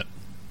painting on it.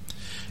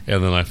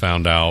 And then I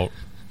found out,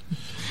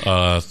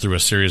 through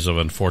a series of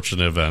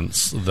unfortunate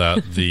events,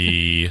 that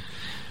the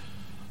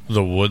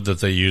wood that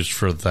they used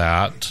for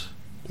that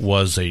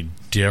was a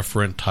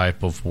different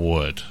type of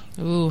wood.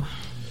 Ooh.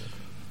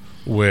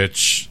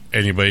 Which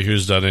anybody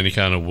who's done any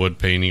kind of wood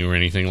painting or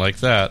anything like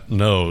that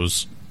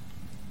knows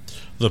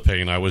the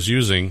paint I was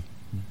using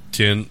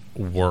didn't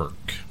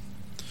work.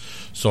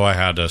 So I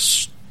had to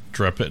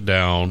strip it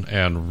down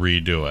and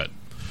redo it.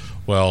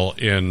 Well,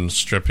 in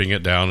stripping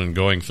it down and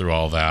going through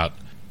all that,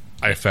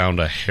 I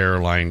found a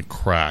hairline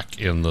crack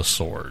in the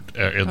sword,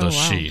 in the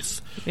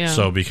sheath. Yeah.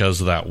 So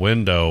because of that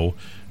window,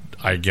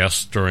 I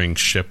guess during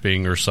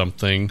shipping or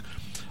something,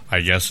 I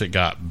guess it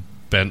got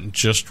bent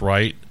just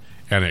right,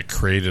 and it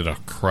created a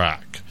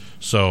crack.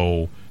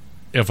 So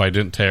if I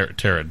didn't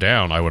tear it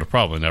down, I would have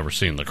probably never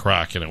seen the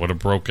crack, and it would have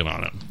broken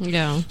on it.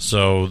 Yeah.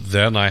 So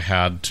then I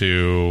had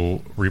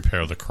to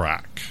repair the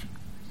crack.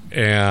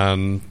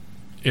 And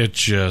it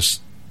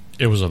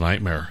was a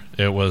nightmare.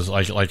 It was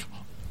like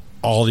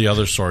all the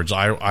other swords.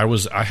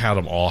 I had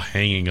them all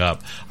hanging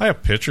up. I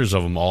have pictures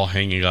of them all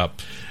hanging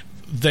up.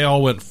 they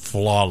all went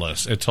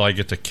flawless until I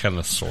get to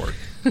Kenneth's sword.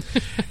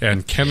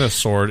 And Kenneth's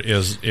sword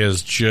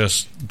is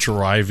just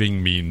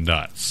driving me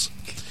nuts.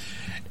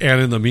 And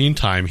in the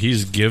meantime,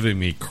 he's giving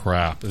me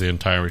crap the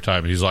entire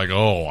time. He's like,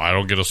 "Oh, I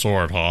don't get a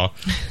sword, huh?"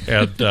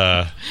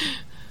 And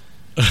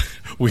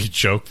we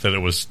joked that it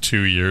was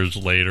 2 years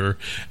later.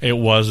 It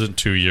wasn't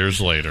 2 years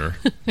later.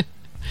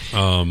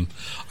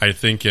 I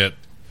think it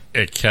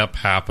kept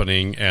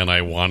happening, and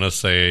I want to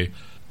say,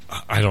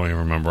 I don't even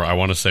remember. I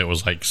want to say it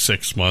was like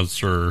 6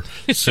 months or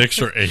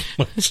 6 or 8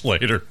 months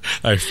later,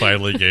 I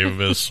finally gave him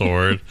his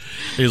sword.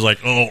 He's like,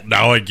 "Oh,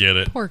 now I get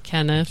it." Poor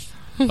Kenneth.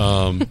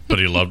 But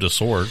he loved his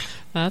sword.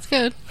 That's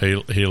good.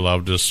 He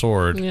loved his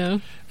sword. Yeah.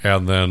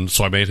 And then,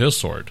 so I made his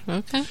sword.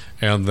 Okay.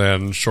 And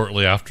then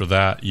shortly after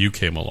that, you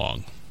came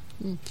along.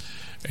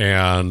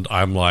 And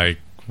I'm like,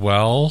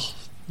 well,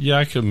 yeah,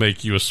 I can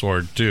make you a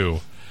sword too.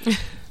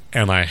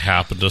 And I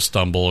happened to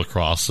stumble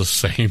across the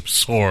same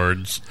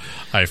swords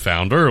I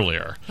found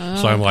earlier.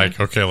 So I'm like,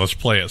 okay, let's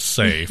play it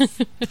safe.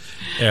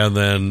 And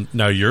then,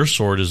 now your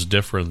sword is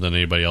different than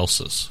anybody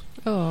else's.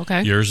 Oh,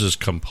 okay. Yours is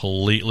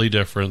completely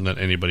different than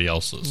anybody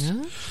else's.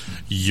 Yeah.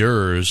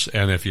 Yours,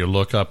 and if you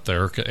look up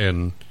there,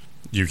 and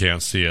you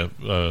can't see it,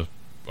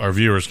 our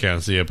viewers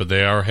can't see it, but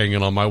they are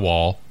hanging on my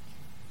wall.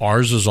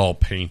 Ours is all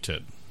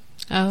painted.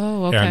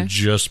 Oh, okay. And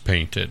just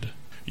painted.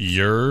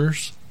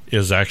 Yours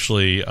is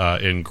actually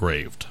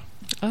engraved.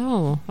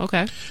 Oh,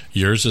 okay.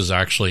 Yours is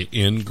actually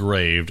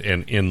engraved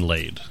and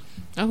inlaid.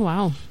 Oh,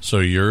 wow. So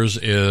yours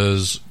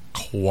is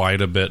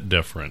quite a bit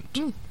different.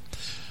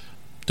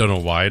 Don't know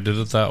why I did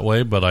it that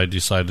way, but I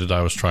decided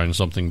I was trying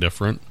something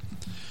different.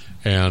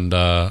 And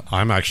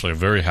I'm actually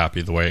very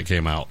happy the way it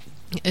came out.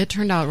 It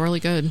turned out really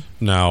good.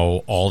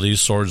 Now, all these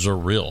swords are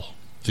real.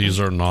 These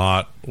are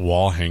not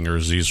wall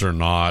hangers. These are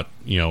not,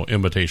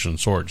 imitation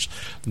swords.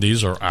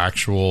 These are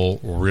actual,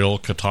 real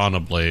katana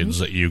blades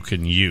that you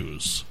can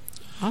use.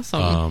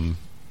 Awesome.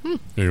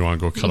 You want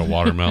to go cut a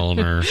watermelon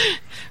or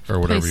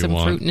whatever Play you some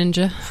want.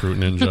 Fruit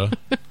Ninja.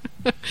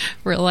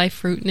 Real life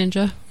Fruit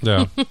Ninja.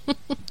 Yeah.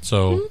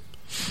 So,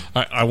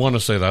 I want to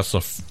say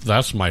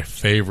that's my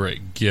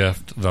favorite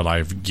gift that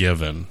I've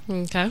given.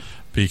 Okay.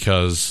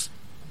 Because,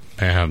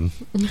 man,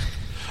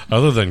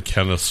 other than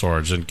Kenneth's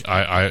swords, and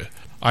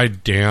I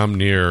damn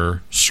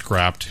near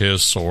scrapped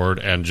his sword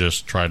and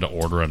just tried to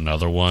order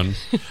another one.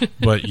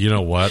 But you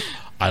know what?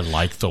 I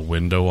like the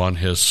window on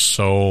his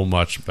so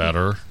much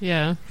better.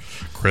 Yeah.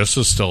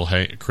 Chris's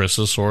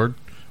sword.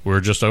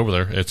 We're just over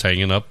there. It's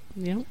hanging up.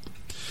 Yep.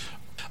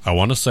 I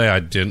want to say I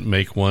didn't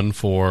make one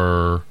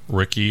for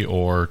Ricky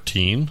or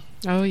Teen.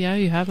 Oh, yeah,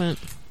 you haven't.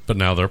 But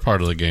now they're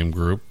part of the game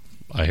group.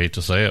 I hate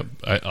to say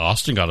it.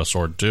 Austin got a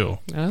sword too.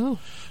 Oh.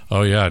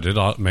 Oh, yeah, I did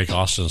make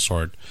Austin's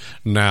sword.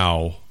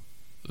 Now,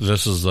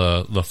 this is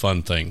the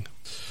fun thing.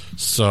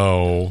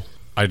 So,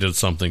 I did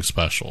something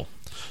special.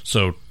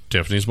 So,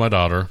 Tiffany's my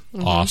daughter.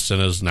 Mm-hmm.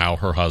 Austin is now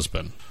her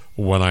husband.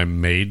 When I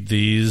made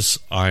these,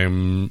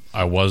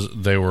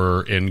 they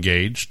were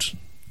engaged.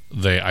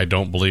 I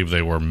don't believe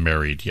they were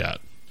married yet.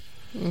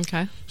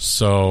 Okay.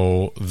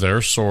 So,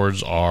 their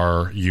swords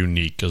are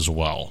unique as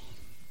well.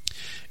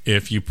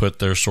 If you put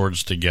their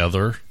swords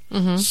together,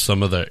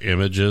 some of the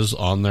images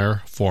on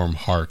there form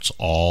hearts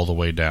all the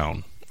way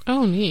down.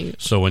 Oh,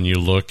 neat. So when you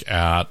look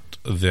at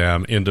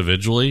them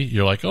individually,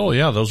 you're like, oh,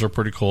 yeah, those are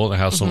pretty cool, and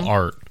it has some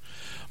art.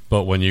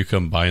 But when you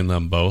combine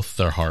them both,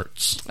 they're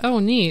hearts. Oh,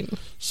 neat.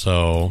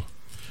 So...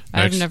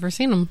 I've never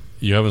seen them.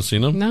 You haven't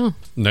seen them? No.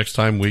 Next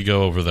time we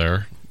go over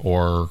there,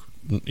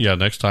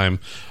 next time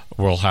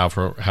we'll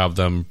have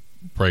them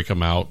break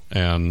them out,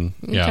 and,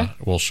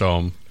 we'll show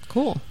them.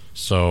 Cool.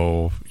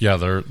 So, yeah,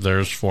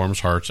 there's forms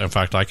hearts. In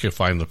fact, I could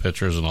find the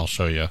pictures, and I'll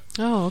show you.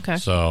 Oh, okay.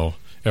 So...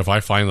 if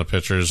I find the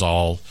pictures,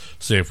 I'll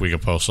see if we can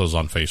post those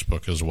on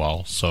Facebook as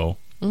well. So,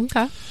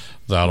 okay,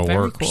 that'll very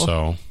work. Cool.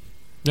 So,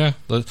 yeah.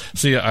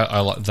 See,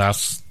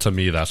 that's to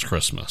me, that's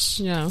Christmas.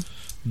 Yeah.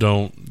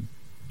 Don't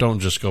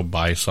just go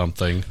buy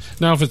something.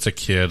 Now, if it's a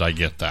kid, I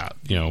get that.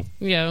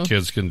 Yeah.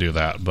 Kids can do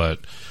that. But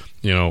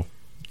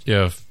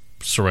if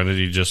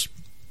Serenity just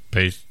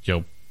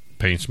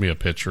paints me a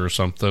picture or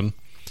something,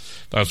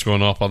 that's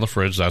going up on the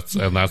fridge. That's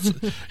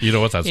you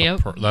know what? That's yep.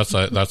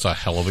 that's a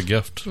hell of a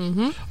gift.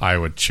 Mm-hmm. I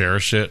would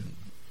cherish it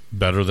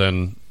better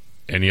than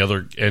any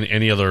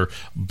other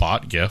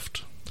bought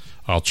gift.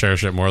 I'll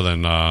cherish it more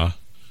than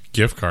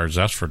gift cards.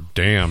 That's for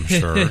damn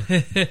sure.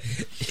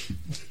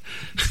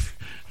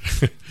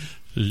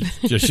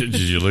 Did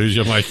you lose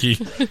your Mikey?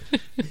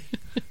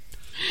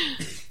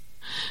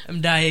 I'm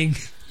dying.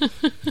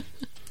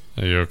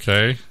 Are you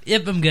okay?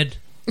 Yep, I'm good.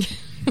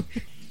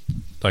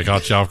 I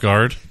caught you off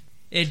guard.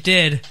 It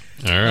did.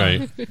 All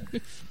right.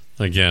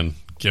 Again,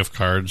 gift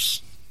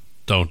cards.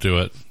 Don't do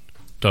it.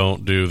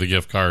 Don't do the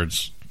gift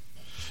cards.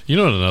 You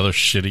know what another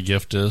shitty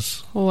gift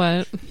is?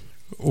 What?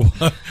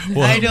 What?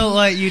 I don't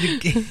want you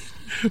to...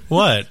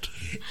 What?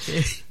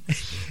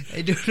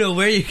 I don't know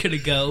where you're going to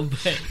go,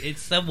 but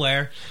it's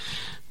somewhere.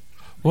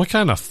 What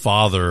kind of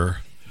father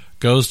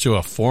goes to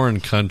a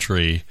foreign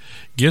country,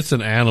 gets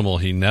an animal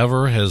he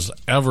never has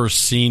ever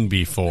seen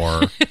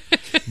before,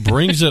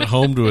 brings it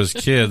home to his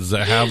kids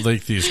that have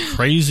like these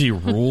crazy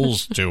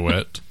rules to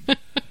it.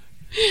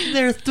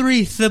 There are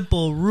 3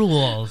 simple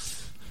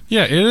rules.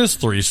 Yeah, it is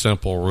 3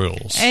 simple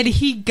rules. And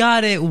he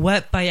got it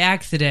wet by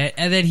accident,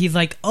 and then he's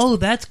like, oh,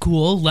 that's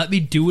cool, let me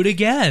do it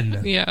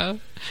again. Yeah.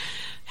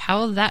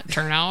 How did that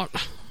turn out?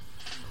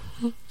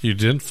 You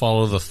didn't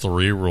follow the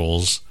 3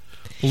 rules.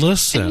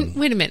 Listen. And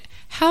wait a minute.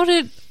 How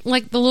did,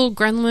 like, the little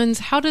gremlins,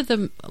 how did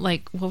the,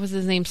 like, what was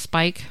his name?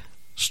 Stripe?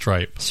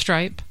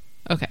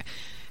 Okay.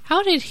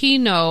 How did he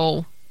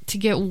know to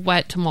get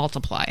wet to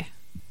multiply?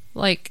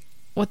 Like,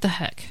 what the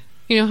heck?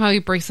 You know how he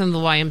breaks into the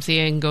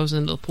YMCA and goes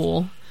into the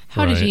pool?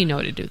 How did he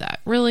know to do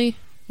that? Really?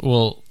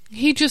 Well,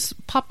 he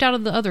just popped out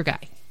of the other guy.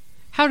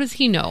 How does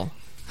he know?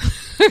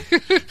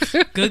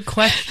 Good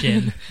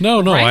question.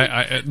 No,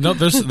 Right? no.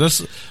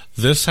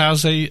 This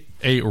has a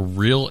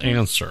real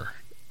answer.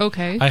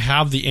 Okay. I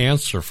have the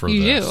answer for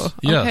you this. do?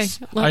 Yes,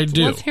 okay. I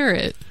do. Let's hear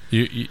it.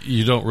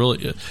 You don't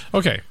really.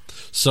 Okay,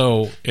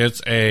 so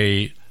it's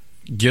a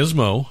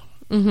gizmo.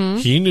 Mm-hmm.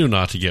 He knew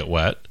not to get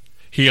wet.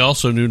 He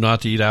also knew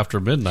not to eat after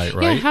midnight,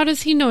 right? Yeah, how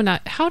does he know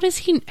not? How do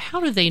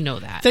they know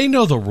that? They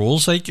know the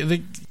rules.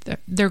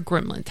 They're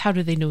gremlins. How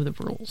do they know the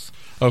rules?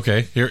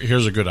 Okay,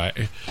 here's a good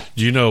idea.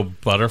 Do you know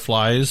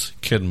butterflies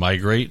can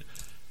migrate?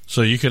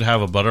 So you could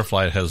have a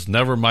butterfly that has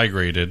never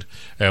migrated,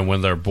 and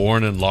when they're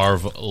born in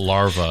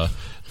larva,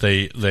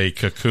 they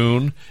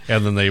cocoon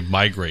and then they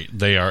migrate.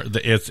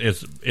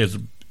 It's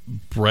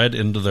bred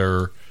into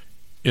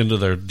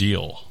their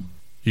deal.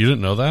 You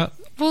didn't know that?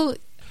 Well,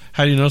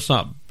 how do you know it's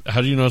not?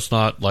 How do you know it's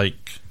not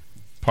like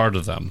part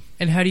of them?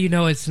 And how do you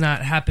know it's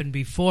not happened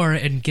before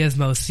and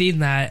Gizmo's seen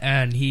that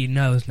and he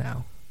knows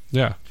now?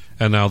 Yeah,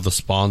 and now the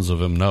spawns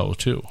of him know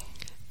too.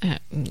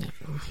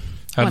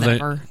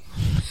 Whatever.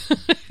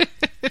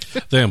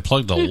 They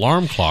unplugged the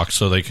alarm clock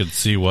so they could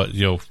see what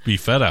be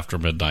fed after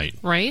midnight.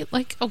 Right?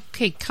 Like,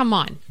 okay, come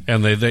on.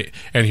 And they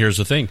and here's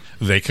the thing: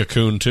 they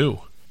cocoon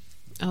too.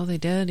 Oh, they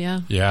did,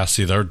 yeah. Yeah,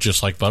 see, they're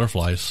just like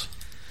butterflies,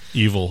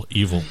 evil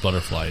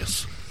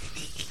butterflies.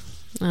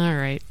 All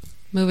right,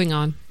 moving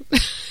on.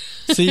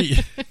 See,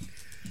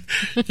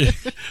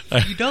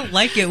 you don't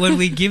like it when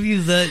we give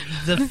you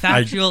the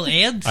factual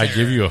answer. I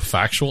give you a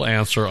factual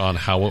answer on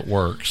how it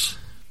works,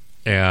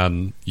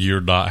 and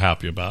you're not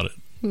happy about it.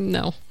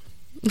 No.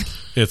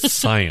 It's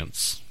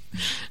science.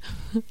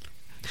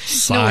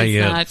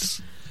 Science. No,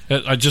 it's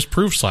not. I just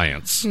proved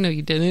science. No,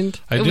 you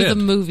didn't. I it did. was a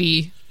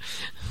movie.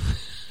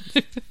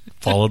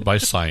 Followed by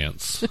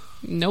science.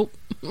 Nope.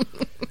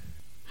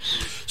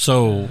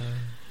 So,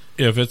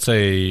 if it's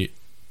a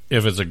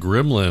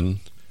gremlin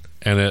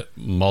and it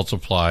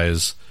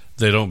multiplies,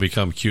 they don't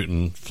become cute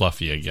and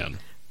fluffy again.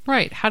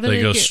 Right. How do they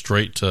they go get,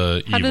 straight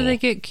to evil? How do they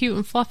get cute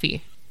and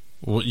fluffy?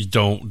 Well, you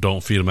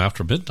don't feed them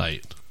after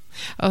midnight.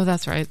 Oh,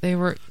 that's right.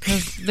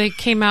 Because they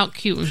came out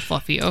cute and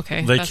fluffy.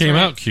 Okay, they came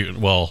out cute.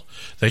 Well,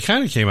 they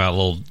kind of came out a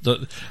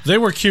little. They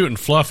were cute and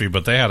fluffy,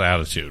 but they had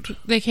attitude.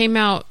 They came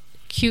out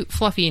cute,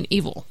 fluffy, and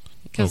evil.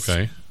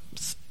 Okay.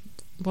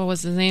 What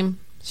was his name?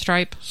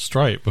 Stripe.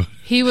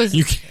 He was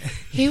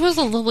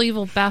a little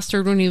evil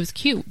bastard when he was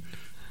cute.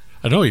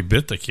 I know he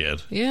bit the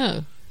kid.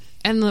 Yeah,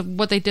 and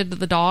what they did to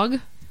the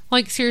dog.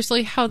 Like,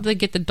 seriously, how did they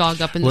get the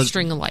dog up in the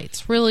string of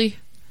lights? Really?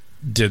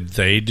 Did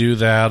they do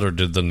that, or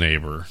did the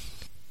neighbor?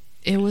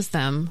 It was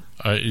them.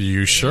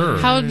 You sure?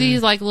 How did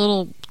these like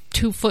little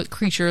 2-foot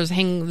creatures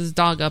hang this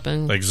dog up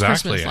in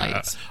Christmas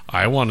lights?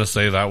 I want to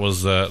say that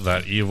was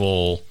that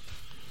evil.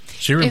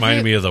 She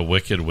reminded me of the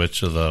Wicked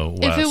Witch of the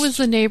West. If it was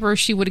the neighbor,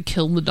 she would have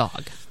killed the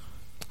dog.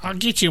 I'll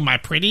get you, my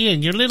pretty,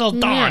 and your little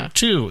dog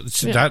too.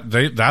 Yeah.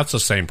 That's the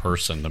same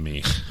person to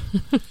me.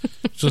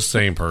 It's the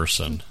same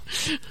person.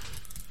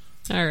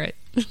 All right.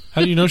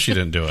 How do you know she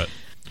didn't do it?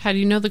 How do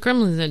you know the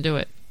gremlins didn't do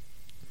it?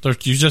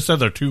 You just said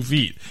they're 2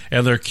 feet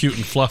and they're cute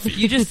and fluffy.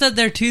 You just said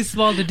they're too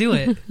small to do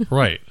it.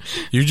 Right.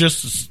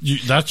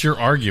 That's your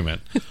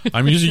argument.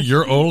 I'm using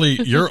your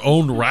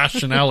own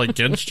rationale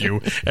against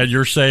you, and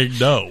you're saying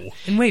no.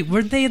 And wait,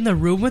 weren't they in the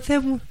room with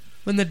him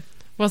when the?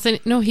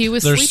 No, he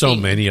was. There's sleeping.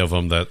 so many of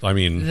them that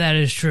That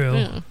is true.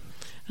 Yeah.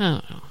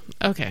 Oh,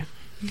 okay.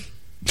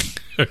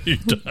 Are you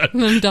done?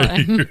 I'm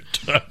done. You're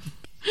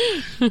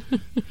done.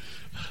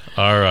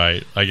 All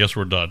right. I guess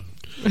we're done.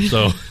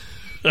 So.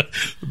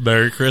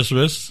 Merry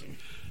Christmas.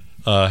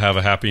 Have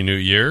a happy new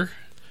year.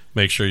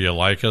 Make sure you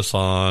like us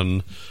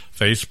on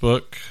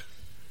Facebook.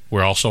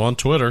 We're also on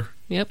Twitter.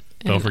 Yep.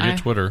 Don't forget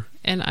Twitter.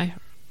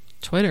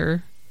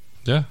 Twitter?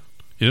 Yeah.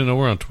 You didn't know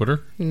we're on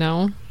Twitter?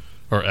 No.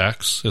 Or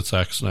X. It's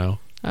X now.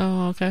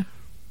 Oh, okay.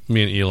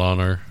 Me and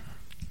Elon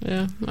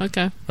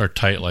are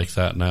tight like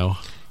that now.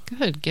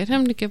 Good. Get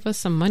him to give us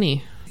some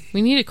money.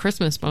 We need a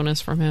Christmas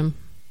bonus from him.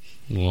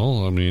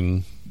 Well, I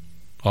mean,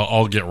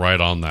 I'll get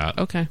right on that.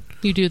 Okay.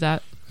 You do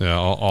that. Yeah,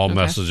 I'll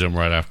message him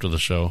right after the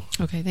show.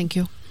 Okay, thank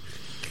you.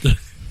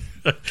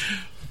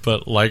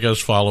 But like us,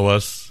 follow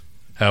us,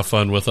 have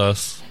fun with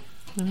us.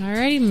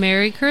 Alrighty,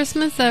 Merry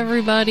Christmas,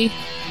 everybody.